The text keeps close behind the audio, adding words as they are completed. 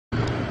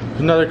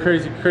Another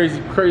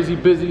crazy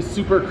busy,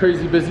 super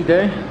crazy busy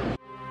day.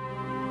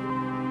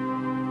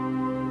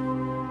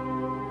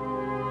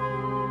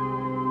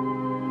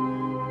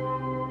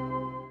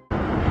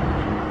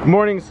 Good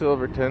morning,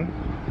 Silverton.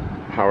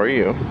 How are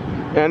you?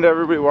 And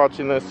everybody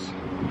watching this.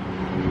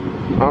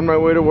 On my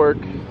way to work.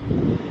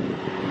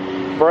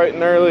 Bright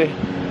and early.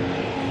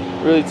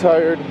 Really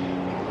tired.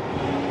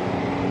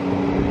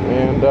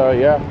 And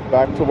yeah,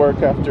 back to work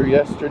after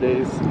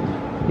yesterday's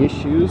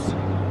issues.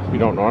 If you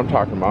don't know what I'm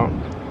talking about,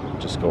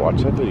 just go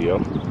watch that video.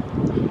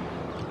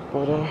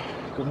 But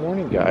good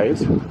morning,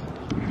 guys.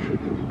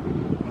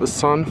 The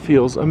sun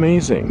feels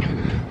amazing.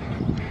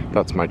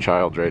 That's my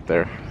child right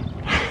there.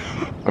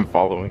 I'm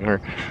following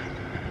her.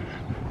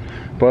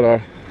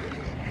 But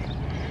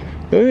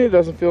the only thing that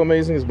doesn't feel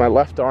amazing is my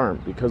left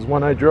arm, because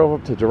when I drove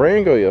up to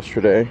Durango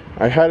yesterday,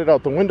 I had it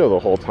out the window the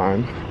whole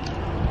time.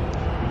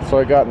 So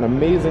I got an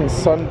amazing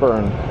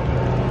sunburn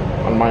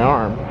on my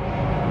arm,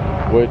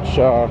 which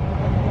I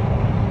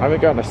haven't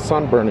gotten a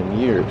sunburn in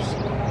years.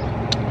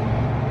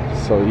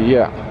 So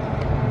yeah.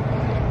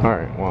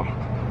 Alright, well,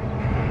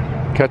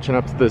 catching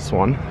up to this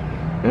one.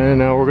 And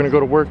now we're gonna go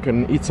to work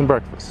and eat some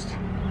breakfast.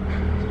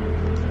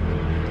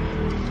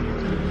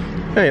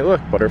 Hey,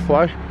 look,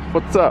 butterfly.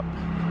 What's up?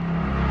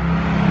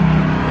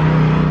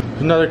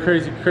 Another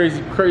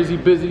crazy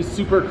busy,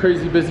 super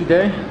crazy busy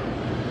day.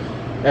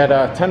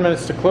 At 10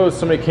 minutes to close,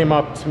 somebody came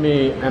up to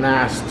me and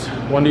asked,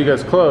 when do you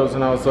guys close?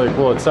 And I was like,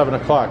 well, it's 7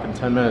 o'clock in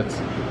 10 minutes.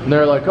 And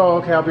they're like, oh,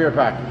 okay, I'll be right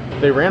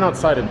back. They ran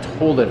outside and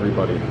told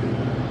everybody.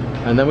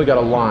 And then we got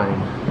a line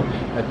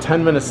at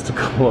 10 minutes to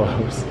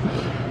close.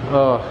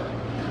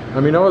 I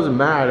mean, I wasn't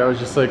mad. I was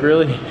just like,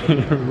 really?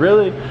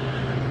 Really?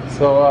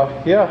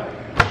 So, yeah.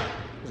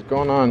 What's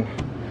going on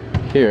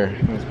here?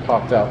 It's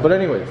popped out. But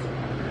anyways,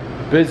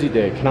 busy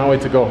day. Cannot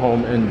wait to go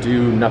home and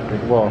do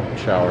nothing. Well,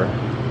 shower.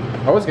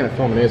 I was gonna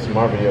film an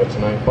ASMR video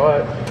tonight,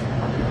 but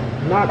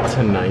not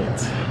tonight.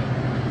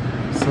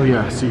 So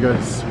yeah, see you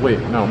guys. Wait,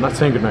 no, I'm not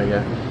saying goodnight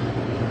yet.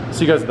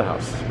 See you guys at the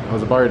house. I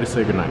was about ready to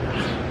say goodnight.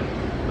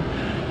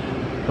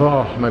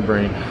 Oh, my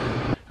brain.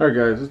 Alright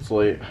guys, it's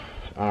late.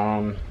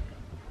 I'm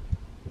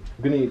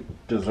gonna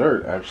eat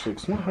dessert actually,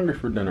 because I'm not hungry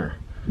for dinner.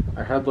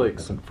 I had like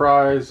some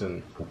fries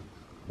and...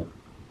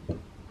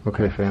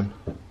 Okay fam,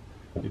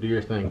 you do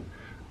your thing.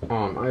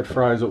 I had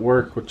fries at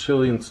work with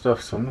chili and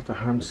stuff, so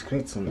I'm just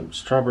gonna eat some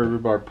strawberry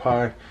rhubarb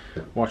pie,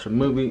 watch a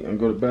movie, and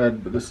go to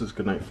bed. But this is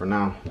good night for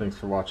now. Thanks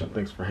for watching.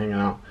 Thanks for hanging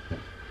out.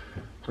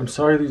 I'm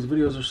sorry these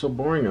videos are so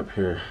boring up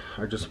here.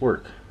 I just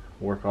work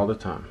all the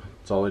time.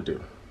 That's all I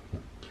do.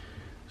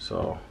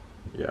 So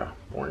yeah,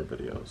 boring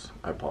videos.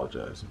 I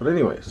apologize. But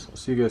anyways, I'll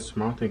see you guys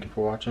tomorrow. Thank you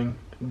for watching.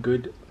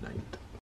 Good night.